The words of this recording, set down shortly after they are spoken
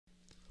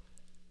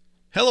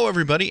Hello,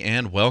 everybody,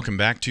 and welcome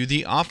back to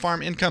the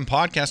Off-Farm Income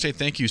Podcast. Hey,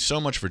 thank you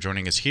so much for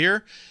joining us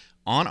here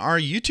on our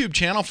YouTube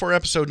channel for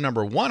episode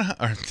number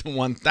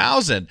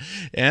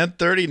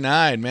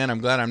 1039. Man, I'm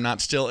glad I'm not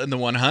still in the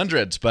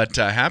 100s, but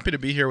happy to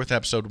be here with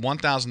episode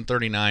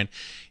 1039,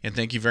 and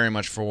thank you very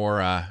much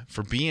for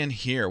being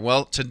here.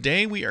 Well,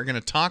 today we are going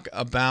to talk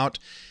about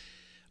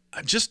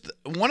just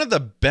one of the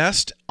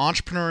best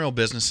entrepreneurial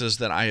businesses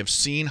that I have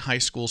seen high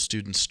school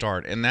students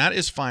start, and that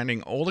is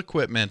finding old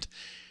equipment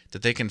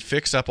that they can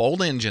fix up,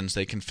 old engines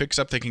they can fix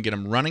up, they can get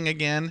them running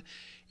again,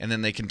 and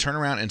then they can turn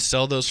around and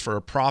sell those for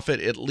a profit.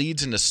 It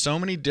leads into so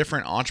many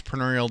different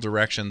entrepreneurial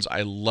directions.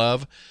 I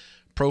love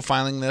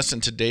profiling this,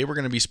 and today we're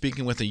going to be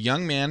speaking with a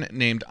young man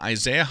named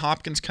Isaiah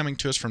Hopkins, coming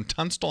to us from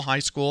Tunstall High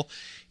School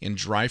in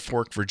Dry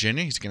Fork,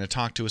 Virginia. He's going to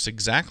talk to us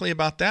exactly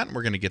about that, and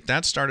we're going to get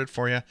that started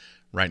for you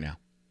right now.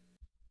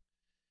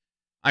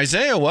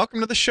 Isaiah, welcome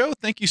to the show.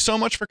 Thank you so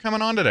much for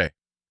coming on today.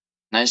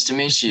 Nice to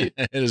meet you.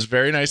 It is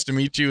very nice to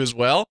meet you as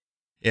well.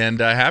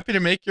 And happy to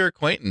make your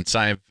acquaintance.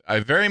 I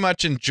very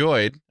much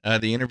enjoyed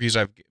the interviews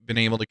I've been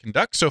able to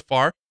conduct so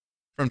far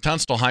from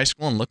Tunstall High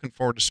School, and looking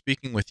forward to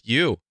speaking with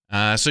you.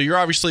 So you're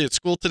obviously at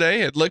school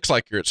today. It looks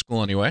like you're at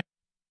school anyway.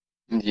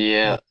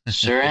 Yeah,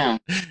 sure am.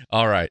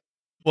 All right.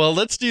 Well,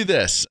 let's do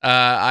this.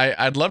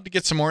 I'd love to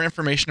get some more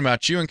information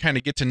about you and kind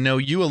of get to know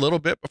you a little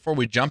bit before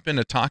we jump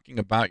into talking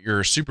about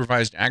your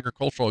supervised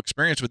agricultural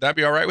experience. Would that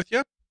be all right with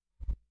you?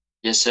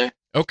 Yes, sir.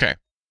 Okay.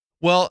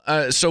 Well,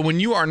 so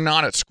when you are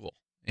not at school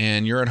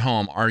and you're at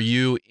home, are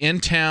you in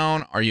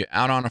town, are you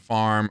out on a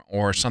farm,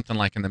 or something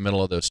like in the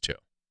middle of those two?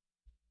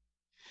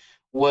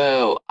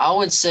 Well, I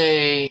would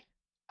say,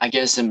 I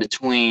guess in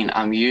between,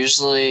 I'm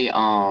usually,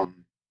 I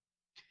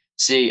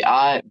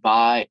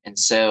buy and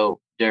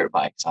sell dirt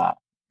bikes.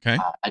 Okay.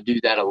 I do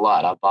that a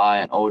lot. I buy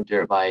an old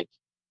dirt bike,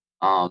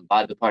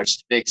 buy the parts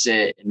to fix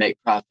it, and make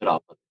profit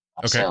off of it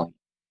by Okay. selling it.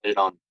 Put it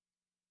on,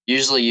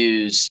 usually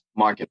use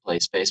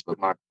Marketplace, Facebook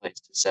Marketplace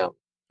to sell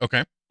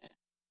Okay. it.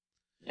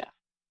 Yeah.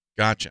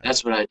 Gotcha.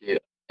 That's what I do.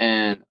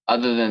 And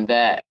other than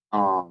that,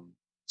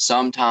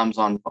 sometimes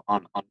on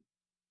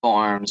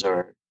farms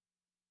or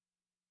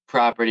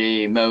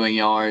property, mowing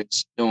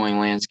yards, doing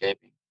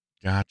landscaping.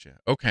 Gotcha.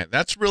 Okay.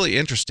 That's really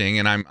interesting,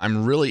 and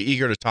I'm really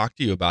eager to talk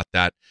to you about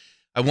that.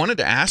 I wanted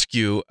to ask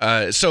you,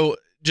 so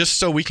just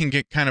so we can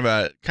get kind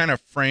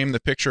of frame the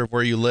picture of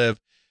where you live.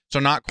 So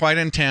not quite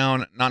in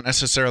town, not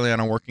necessarily on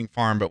a working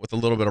farm, but with a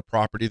little bit of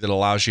property that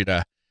allows you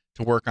to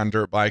work on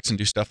dirt bikes and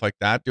do stuff like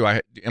that.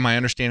 Am I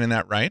understanding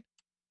that right?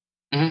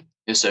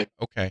 Yes, sir.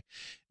 Okay.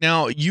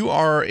 Now, you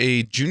are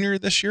a junior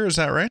this year, is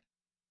that right?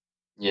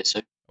 Yes,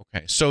 sir.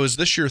 Okay. So is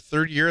this your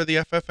third year of the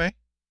FFA?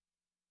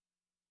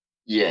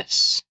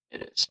 Yes,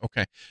 it is.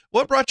 Okay.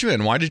 What brought you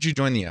in? Why did you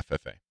join the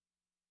FFA?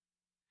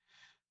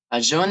 I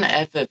joined the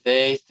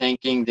FFA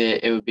thinking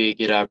that it would be a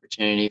good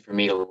opportunity for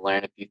me to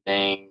learn a few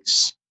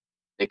things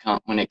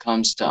when it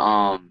comes to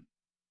um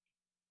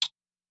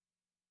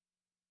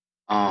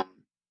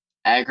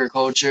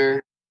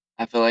agriculture.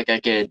 I feel like I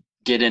could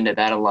get into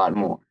that a lot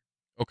more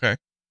Okay.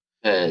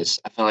 because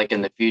I feel like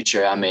in the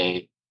future I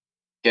may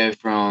go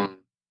from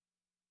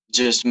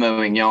just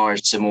mowing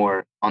yards to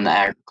more on the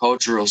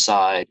agricultural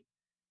side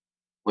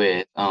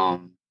with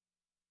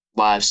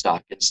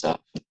livestock and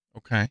stuff.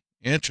 Okay.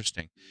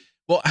 Interesting.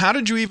 Well, how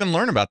did you even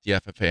learn about the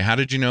FFA? How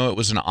did you know it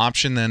was an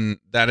option then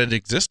that it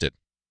existed?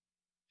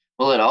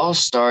 Well, it all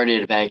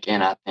started back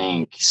in, I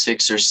think,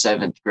 6th or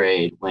 7th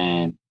grade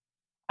when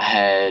I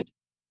had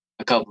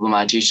a couple of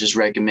my teachers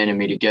recommended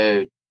me to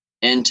go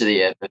into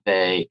the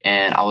FFA,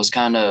 and I was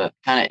kind of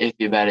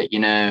iffy about it,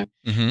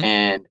 Mm-hmm.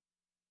 and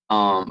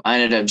I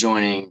ended up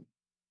joining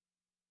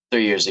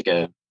 3 years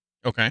ago.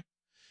 Okay.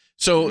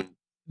 So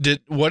Mhm.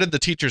 what did the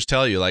teachers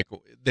tell you? Like,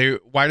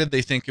 why did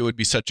they think it would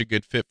be such a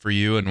good fit for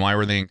you, and why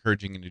were they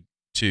encouraging you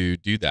to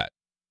do that?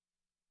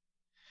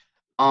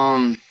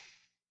 Um,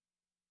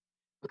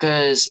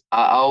 because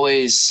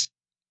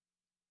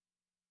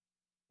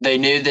they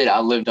knew that I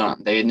lived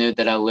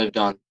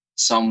on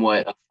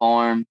somewhat a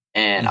farm,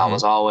 and I Mm-hmm.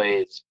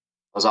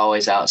 was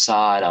always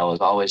outside. I was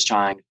always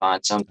trying to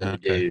find something to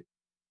Okay. do,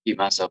 keep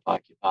myself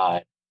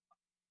occupied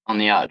on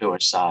the outdoor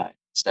side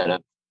instead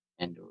of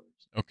indoors.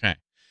 Okay.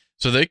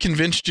 So they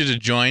convinced you to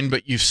join,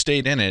 but you've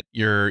stayed in it.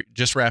 You're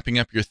just wrapping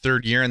up your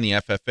third year in the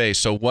FFA.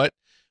 So what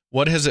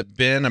has it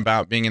been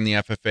about being in the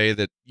FFA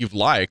that you've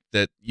liked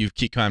that you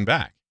keep coming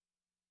back?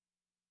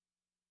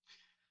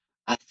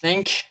 I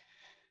think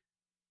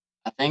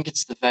I think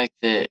it's the fact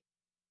that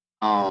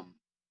um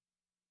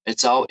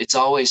it's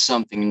always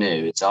something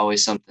new. It's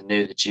always something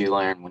new that you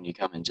learn when you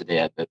come into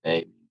the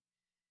FFA.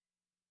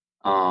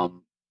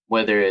 Um,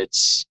 whether it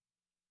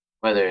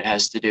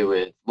has to do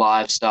with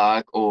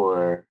livestock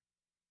or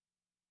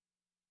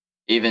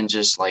even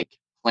just like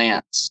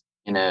plants,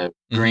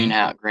 Mm-hmm.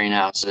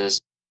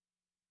 greenhouses,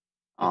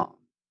 um,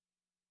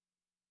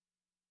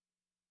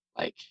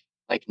 like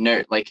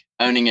like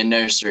owning a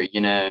nursery.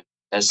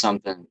 That's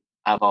something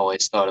I've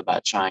always thought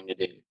about trying to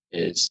do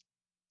is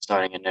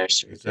starting a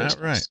nursery Is that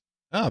right? business.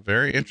 Oh,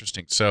 very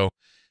interesting. So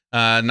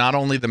not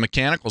only the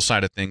mechanical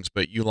side of things,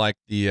 but you like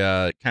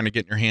the kind of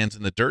getting your hands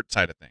in the dirt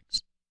side of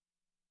things.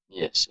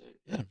 Yes, sir.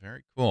 Yeah,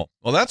 very cool.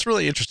 Well, that's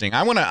really interesting.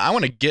 I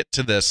wanna get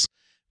to this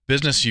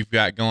business you've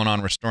got going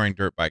on restoring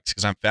dirt bikes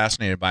because I'm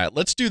fascinated by it.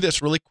 Let's do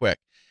this really quick.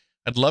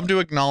 I'd love to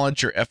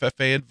acknowledge your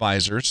FFA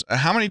advisors.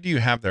 How many do you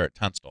have there at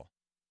Tunstall?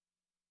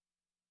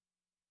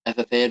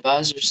 FFA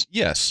advisors.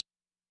 Yes.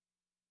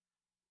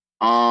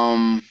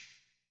 Um,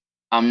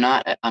 I'm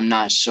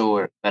not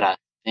sure, but I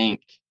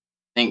think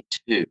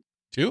two.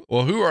 Two?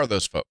 Well, who are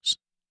those folks?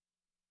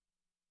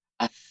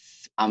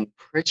 I'm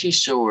pretty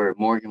sure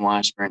Morgan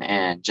Washburn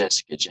and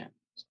Jessica Jones.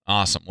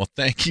 Awesome. Well,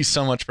 thank you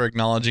so much for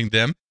acknowledging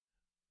them.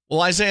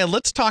 Well, Isaiah,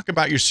 let's talk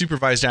about your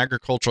supervised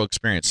agricultural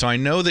experience. So I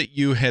know that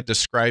you had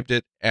described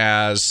it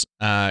as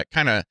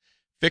kind of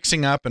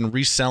fixing up and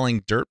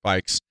reselling dirt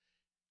bikes.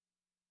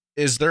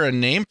 Is there a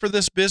name for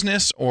this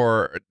business,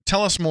 or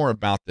tell us more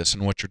about this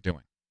and what you're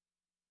doing?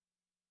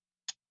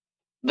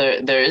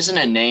 There isn't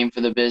a name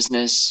for the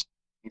business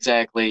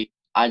exactly.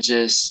 I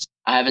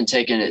haven't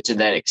taken it to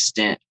that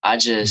extent. I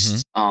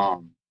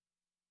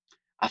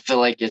feel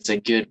like it's a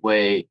good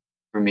way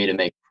for me to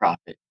make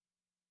profit.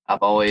 I've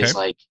Okay. always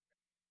like,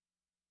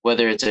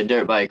 whether it's a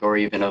dirt bike or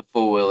even a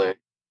four wheeler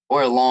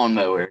or a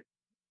lawnmower,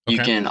 you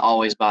Okay. can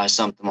always buy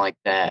something like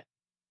that,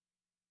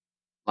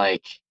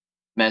 like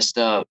messed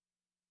up,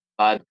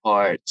 buy the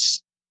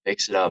parts,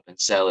 fix it up, and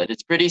sell it.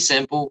 It's pretty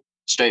simple,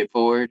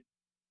 straightforward.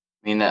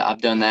 I mean,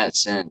 I've done that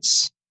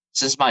since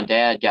my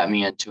dad got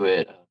me into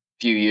it a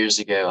few years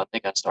ago. I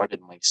think I started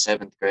in like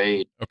seventh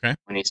grade Okay.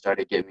 when he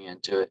started getting me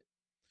into it,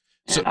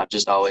 So and I've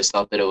just always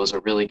thought that it was a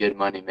really good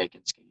money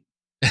making scheme.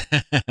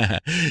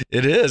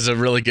 it is a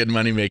really good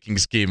money making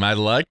scheme. I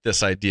like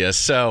this idea.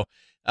 So,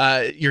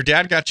 your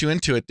dad got you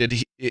into it.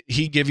 Did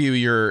he give you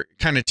your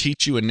kind of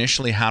teach you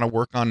initially how to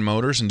work on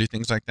motors and do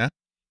things like that?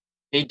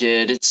 He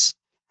did.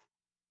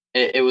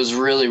 It was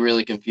really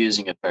really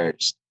confusing at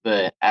first,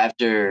 but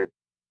after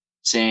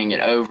seeing it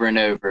over and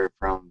over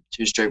from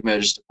two-stroke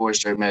motors to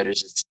four-stroke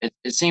motors,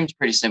 it seems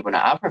pretty simple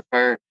now. I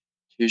prefer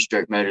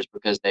two-stroke motors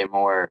because they're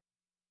more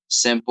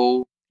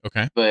simple,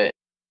 Okay. but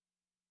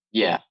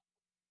yeah.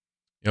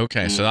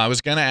 Okay. So Mm, I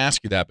was going to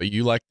ask you that, but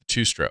you like the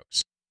two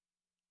strokes.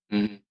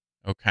 mhm.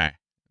 Okay.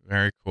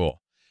 Very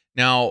cool.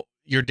 Now,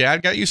 your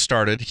dad got you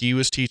started. He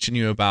was teaching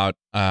you about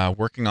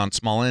working on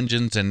small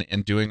engines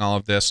and doing all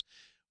of this.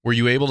 Were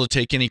you able to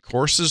take any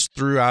courses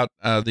throughout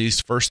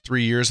these first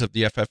 3 years of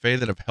the FFA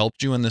that have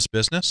helped you in this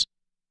business?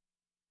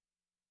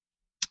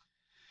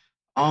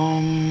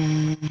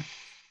 Um,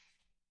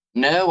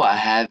 no, I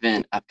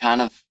haven't. I've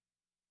kind of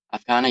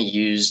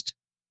used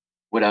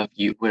what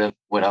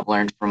I've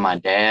learned from my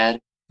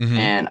dad, Mm-hmm.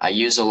 and I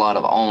use a lot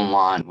of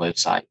online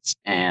websites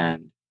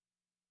and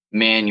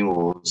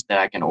manuals that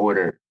I can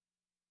order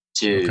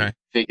to Okay.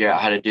 figure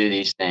out how to do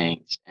these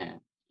things. And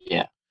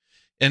yeah,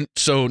 And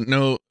so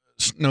no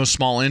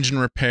small engine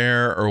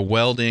repair or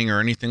welding or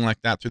anything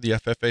like that through the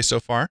FFA so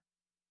far?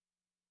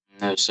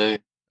 no, sir.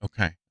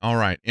 Okay. All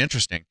right.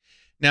 Interesting.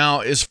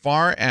 Now, as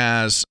far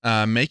as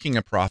making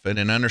a profit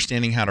and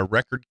understanding how to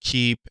record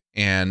keep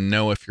and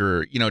know if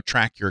you're,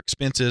 track your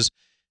expenses,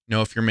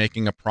 know if you're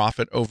making a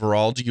profit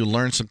overall, do you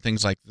learn some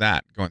things like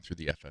that going through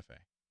the FFA?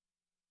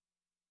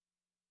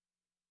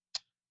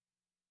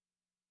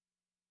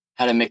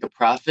 How to make a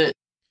profit,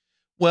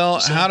 Well,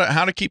 you say?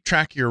 how to keep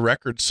track of your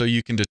records so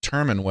you can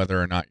determine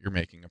whether or not you're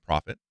making a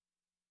profit.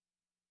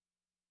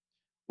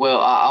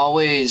 Well, I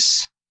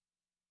always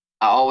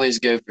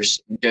go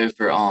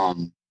for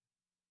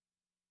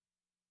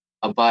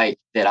a bike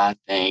that I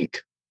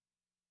think,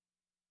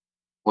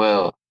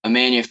 well, a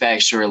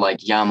manufacturer like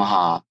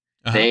Yamaha,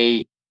 Uh-huh.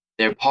 they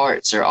their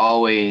parts are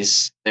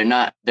always, they're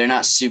not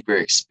super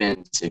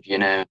expensive, you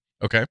know.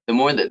 Okay.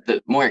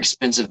 The more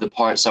expensive the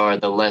parts are,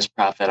 the less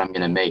profit I'm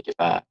gonna make if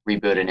I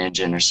rebuild an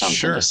engine or something to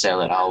Sure.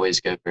 sell it. I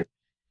always go for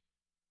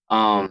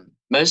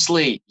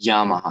mostly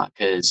Yamaha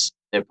because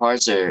their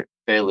parts are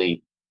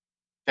fairly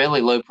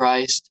low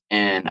priced,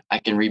 and I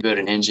can rebuild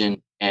an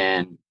engine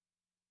and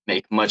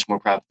make much more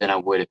profit than I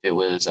would if it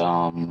was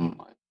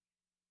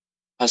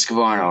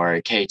Husqvarna or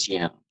a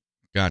KTM.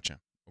 Gotcha.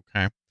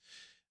 Okay.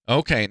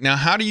 Okay. Now,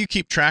 how do you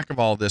keep track of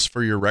all this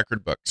for your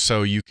record book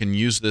so you can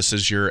use this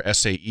as your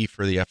SAE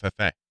for the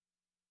FFA?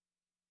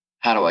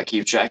 How do I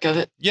keep track of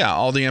it? Yeah,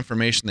 all the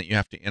information that you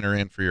have to enter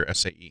in for your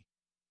SAE.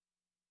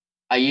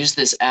 I use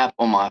this app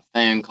on my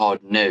phone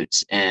called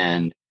Notes,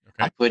 and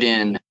I Okay. put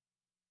in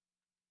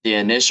the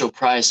initial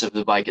price of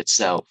the bike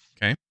itself,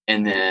 Okay.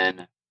 and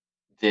then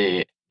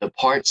the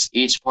parts,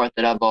 each part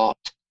that I bought,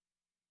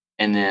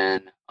 and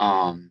then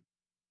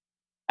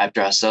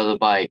after I sell the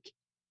bike,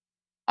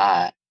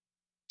 I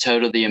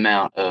total the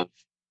amount of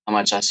how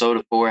much I sold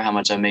it for, how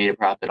much I made a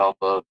profit off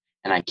of,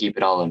 and I keep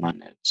it all in my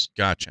notes.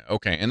 Gotcha.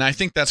 Okay. And I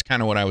think that's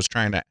kind of what I was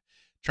trying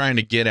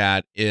to get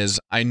at is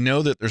I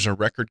know that there's a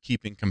record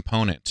keeping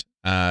component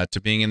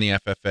to being in the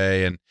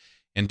FFA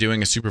and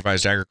doing a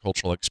supervised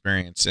agricultural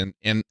experience. And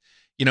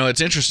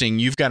it's interesting.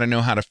 You've got to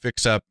know how to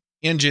fix up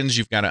engines.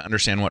 You've got to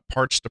understand what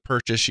parts to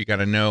purchase. You got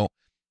to know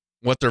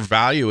what their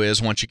value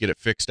is once you get it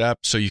fixed up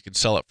so you can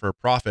sell it for a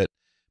profit.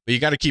 But you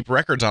got to keep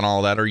records on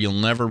all that, or you'll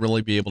never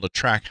really be able to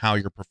track how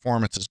your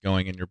performance is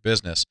going in your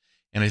business.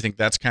 And I think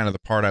that's kind of the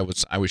part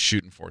I was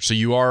shooting for. So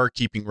you are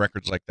keeping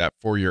records like that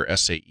for your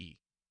SAE.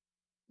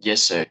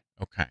 Yes, sir.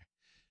 Okay.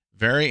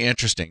 Very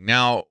interesting.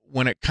 Now,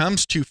 when it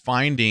comes to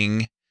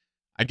finding,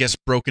 I guess,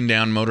 broken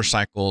down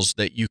motorcycles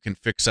that you can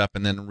fix up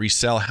and then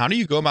resell, how do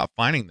you go about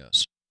finding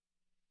those?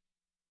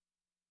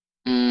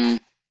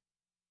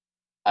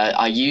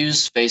 I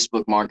use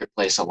Facebook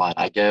Marketplace a lot.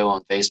 I go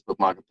on Facebook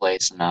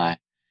Marketplace and I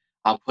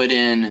put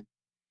in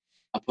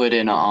I put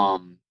in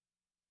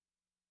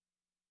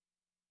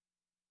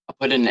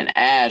an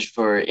ad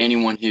for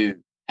anyone who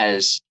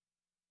has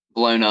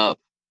blown up,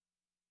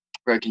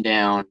 broken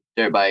down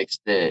dirt bikes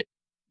that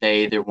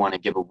they either want to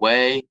give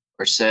away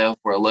or sell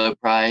for a low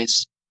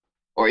price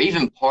or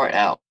even part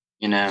out,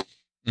 you know.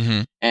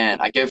 Mm-hmm.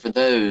 And I go for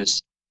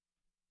those,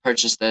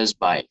 purchase those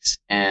bikes,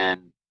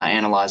 and I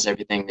analyze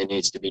everything that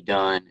needs to be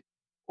done,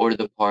 order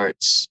the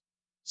parts,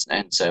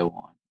 and so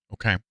on.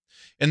 Okay.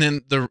 And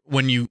then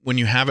when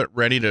you have it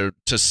ready to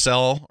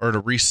sell or to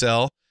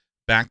resell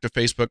back to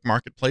Facebook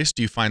Marketplace,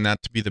 do you find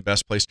that to be the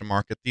best place to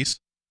market these?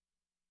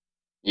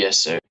 Yes,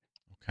 sir.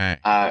 Okay.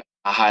 I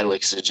highly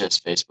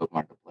suggest Facebook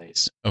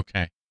Marketplace.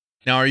 Okay.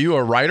 Now, are you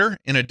a writer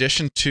in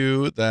addition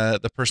to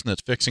the person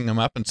that's fixing them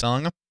up and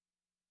selling them?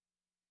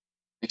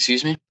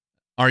 Excuse me?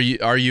 Are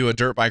you a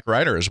dirt bike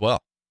rider as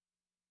well?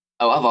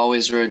 Oh, I've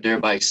always rode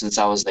dirt bikes since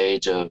I was the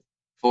age of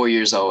 4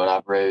 years old.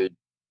 I've rode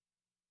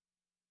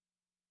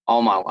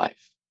all my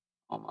life,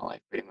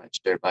 pretty much,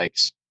 dirt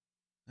bikes.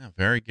 Yeah,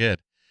 very good.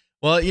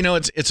 Well,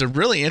 it's a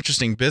really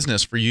interesting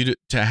business for you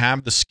to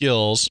have the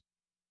skills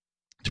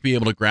to be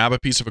able to grab a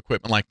piece of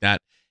equipment like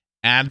that,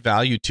 add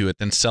value to it,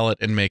 then sell it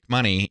and make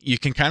money. You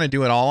can kind of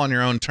do it all on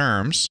your own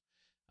terms.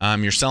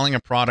 You're selling a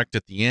product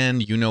at the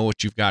end. You know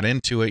what you've got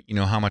into it. You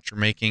know how much you're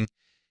making.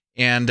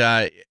 And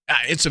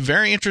it's a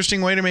very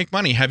interesting way to make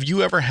money. Have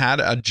you ever had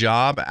a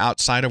job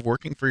outside of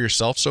working for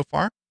yourself so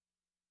far?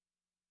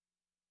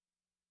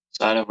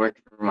 So I've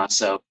worked for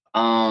myself.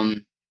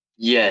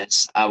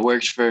 Yes, I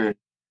worked for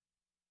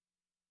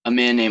a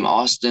man named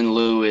Austin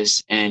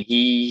Lewis, and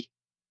I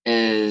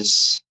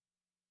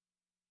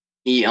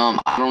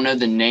don't know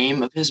the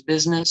name of his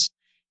business.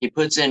 He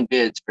puts in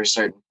bids for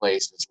certain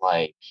places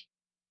like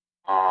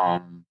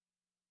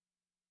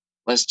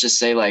let's just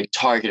say like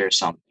Target or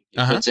something. He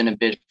puts in a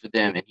bid for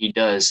them, and he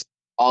does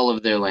all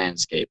of their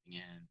landscaping,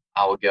 and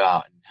I will go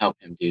out and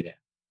help him do that.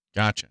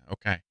 Gotcha.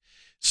 Okay.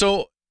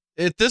 So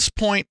at this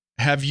point,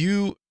 have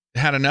you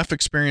had enough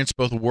experience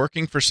both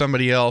working for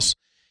somebody else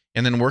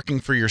and then working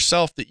for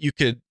yourself that you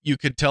could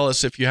tell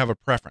us if you have a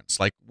preference,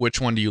 like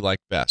which one do you like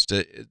best?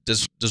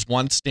 Does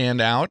one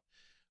stand out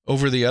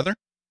over the other?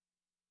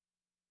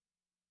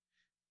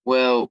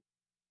 Well,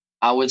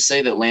 I would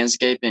say that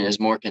landscaping is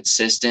more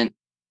consistent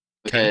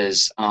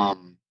because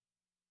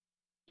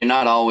you're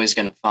not always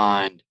going to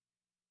find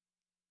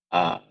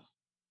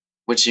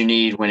what you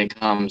need when it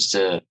comes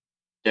to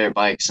dirt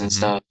bikes and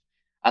stuff.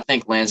 I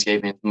think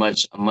landscaping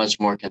is a much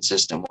more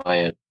consistent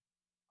way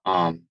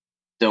of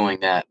doing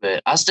that,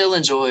 but I still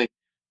enjoy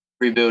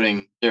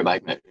rebuilding dirt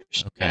bike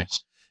motors. Okay.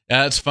 Yes.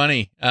 That's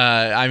funny.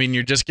 I mean,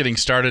 you're just getting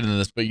started in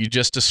this, but you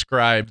just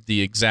described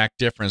the exact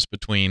difference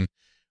between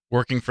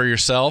working for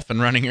yourself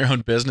and running your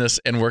own business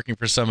and working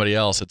for somebody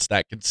else. It's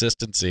that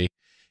consistency.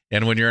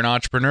 And when you're an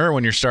entrepreneur,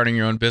 when you're starting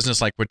your own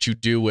business, like what you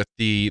do with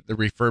the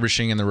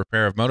refurbishing and the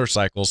repair of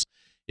motorcycles,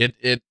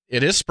 it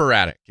is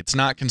sporadic. It's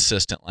not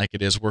consistent like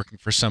it is working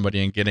for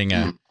somebody and getting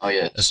a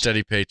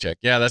steady paycheck.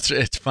 Yeah,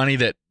 it's funny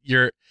that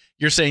you're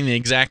saying the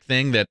exact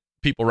thing that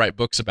people write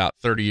books about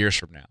 30 years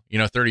from now,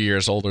 30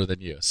 years older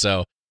than you.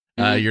 So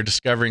you're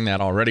discovering that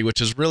already,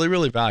 which is really,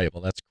 really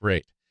valuable. That's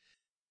great.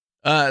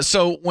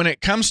 So when it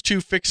comes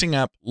to fixing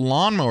up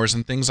lawnmowers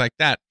and things like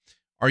that,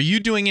 are you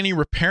doing any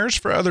repairs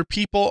for other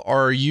people,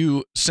 or are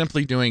you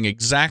simply doing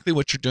exactly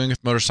what you're doing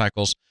with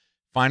motorcycles,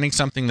 finding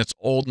something that's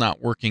old,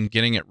 not working,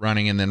 getting it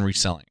running, and then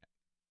reselling it?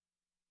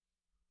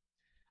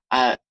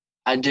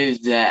 I do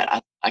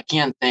that. I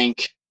can't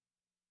think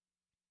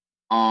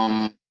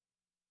of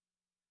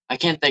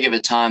a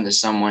time that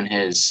someone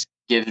has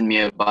given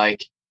me a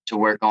bike to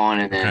work on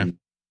and then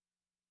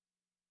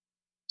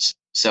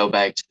sell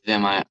back to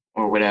them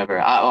or whatever.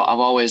 I've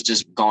always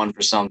just gone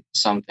for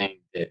something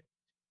that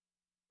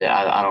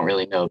I don't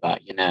really know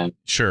about,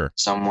 Sure.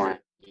 Someone.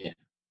 Yeah.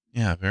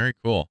 Yeah, very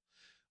cool.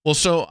 Well,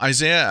 so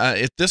Isaiah,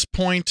 at this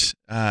point,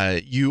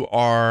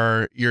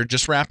 you're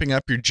just wrapping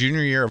up your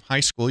junior year of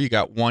high school. You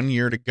got 1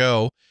 year to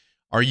go.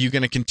 Are you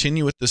going to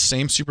continue with the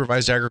same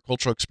supervised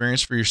agricultural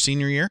experience for your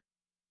senior year?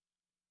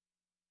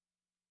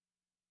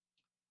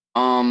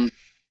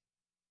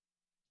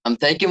 I'm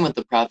thinking with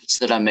the profits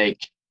that I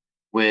make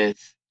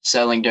with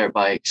selling dirt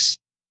bikes,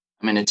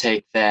 I'm going to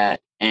take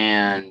that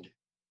and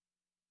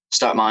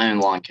start my own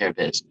lawn care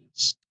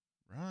business.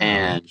 Right.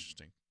 And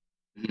Interesting.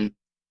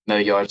 Mow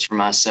yards for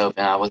myself.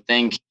 And I would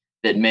think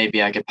that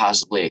maybe I could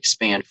possibly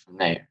expand from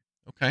there.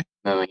 Okay.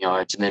 Mowing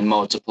yards and then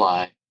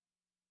multiply.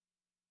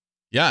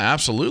 Yeah,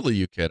 absolutely.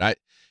 You could.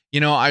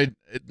 I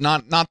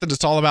not that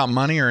it's all about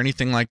money or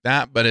anything like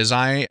that, but as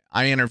I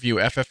interview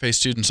FFA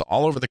students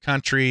all over the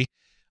country,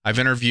 I've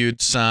interviewed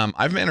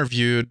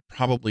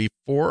probably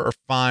 4 or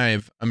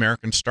 5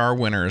 American Star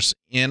winners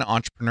in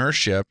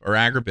entrepreneurship or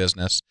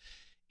agribusiness,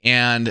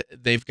 and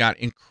they've got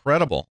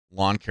incredible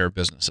lawn care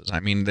businesses. I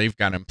mean, they've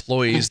got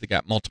employees, they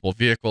got multiple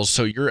vehicles.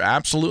 So you're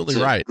absolutely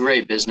It's a right.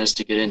 great business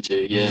to get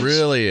into. Yes.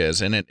 Really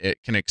is, and it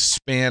can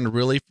expand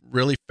really,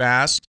 really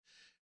fast,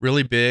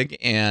 really big,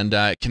 and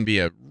it can be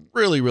a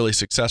really, really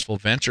successful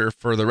venture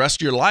for the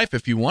rest of your life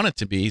if you want it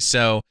to be.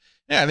 So,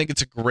 yeah, I think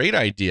it's a great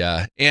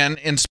idea.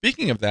 And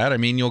speaking of that, I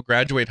mean, you'll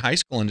graduate high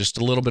school in just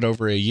a little bit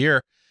over a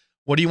year.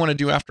 What do you want to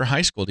do after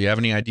high school? Do you have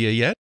any idea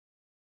yet?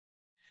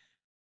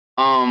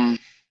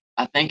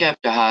 I think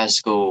after high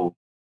school,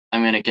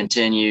 I'm gonna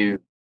continue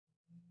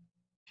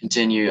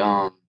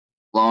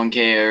lawn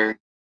care,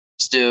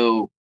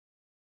 still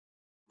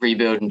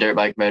rebuilding dirt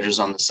bike motors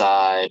on the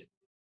side.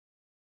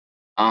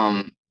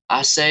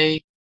 I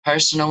say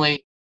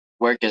personally,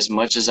 work as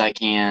much as I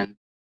can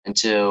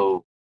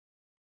until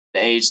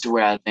the age to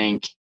where I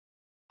think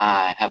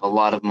I have a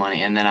lot of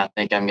money, and then I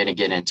think I'm gonna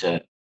get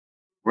into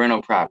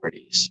rental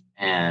properties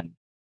and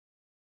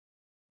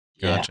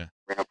Gotcha.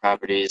 rental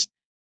properties,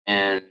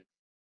 and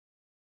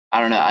I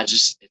don't know.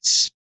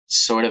 It's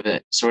sort of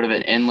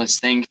an endless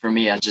thing for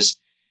me. It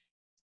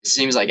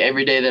seems like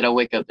every day that I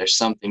wake up, there's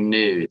something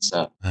new. It's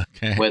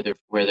Okay. whether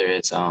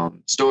it's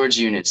storage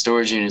units.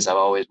 I've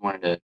always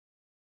wanted to.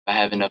 If I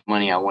have enough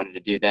money, I wanted to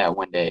do that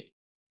one day.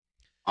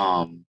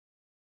 Um,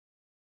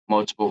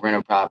 Multiple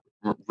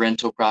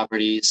rental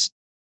properties.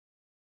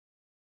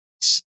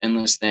 It's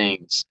endless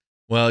things.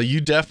 Well,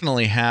 you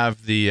definitely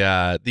have the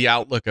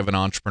outlook of an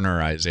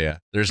entrepreneur,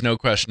 Isaiah. There's no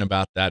question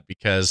about that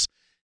because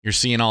you're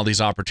seeing all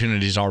these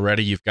opportunities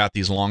already. You've got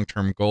these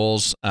long-term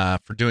goals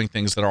for doing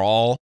things that are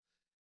all,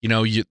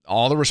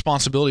 all the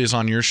responsibility is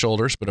on your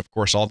shoulders, but of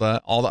course all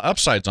the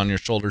upsides on your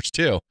shoulders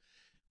too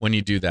when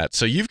you do that.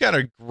 So you've got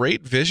a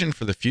great vision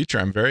for the future.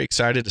 I'm very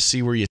excited to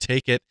see where you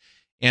take it.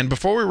 And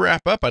before we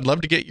wrap up, I'd love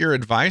to get your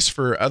advice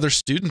for other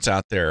students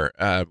out there.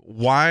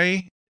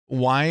 Why,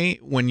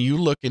 when you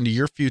look into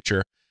your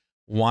future,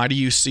 why do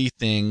you see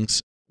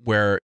things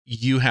where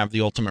you have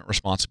the ultimate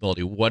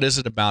responsibility? What is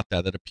it about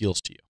that appeals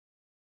to you?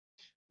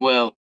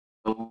 Well,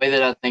 the way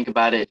that I think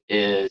about it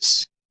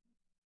is,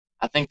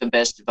 I think the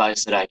best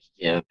advice that I could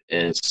give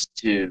is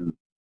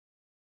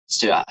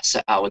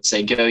I would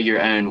say, go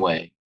your own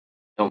way.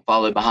 Don't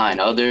follow behind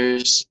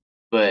others,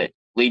 but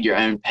lead your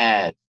own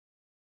path.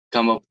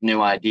 Come up with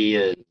new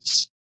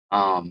ideas.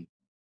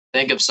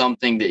 Think of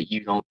something that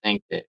you don't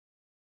think that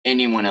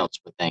anyone else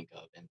would think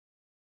of, and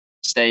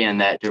stay in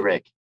that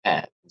direct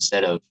path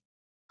instead of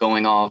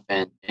going off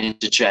and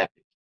into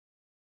traffic,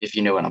 if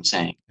you know what I'm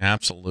saying.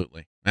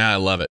 Absolutely. I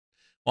love it.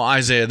 Well,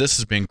 Isaiah, this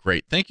has been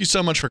great. Thank you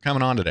so much for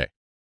coming on today.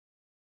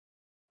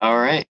 All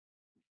right.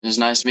 It was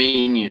nice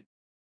meeting you.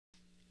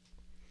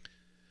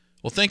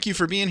 Well, thank you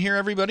for being here,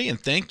 everybody, and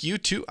thank you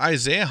to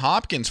Isaiah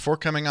Hopkins for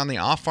coming on the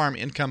Off-Farm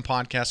Income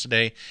Podcast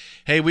today.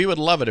 Hey, we would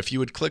love it if you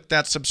would click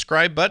that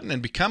subscribe button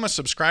and become a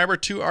subscriber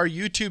to our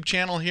YouTube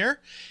channel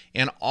here.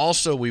 And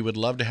also, we would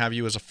love to have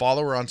you as a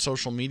follower on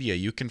social media.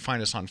 You can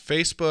find us on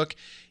Facebook,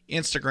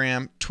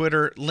 Instagram,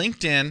 Twitter,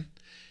 LinkedIn,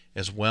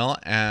 as well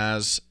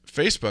as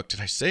Facebook. Did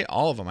I say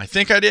all of them? I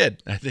think I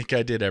did.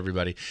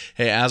 Everybody.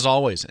 Hey, as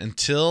always,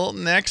 until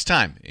next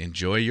time,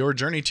 enjoy your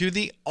journey to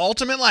the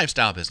ultimate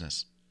lifestyle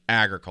business,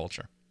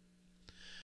 agriculture.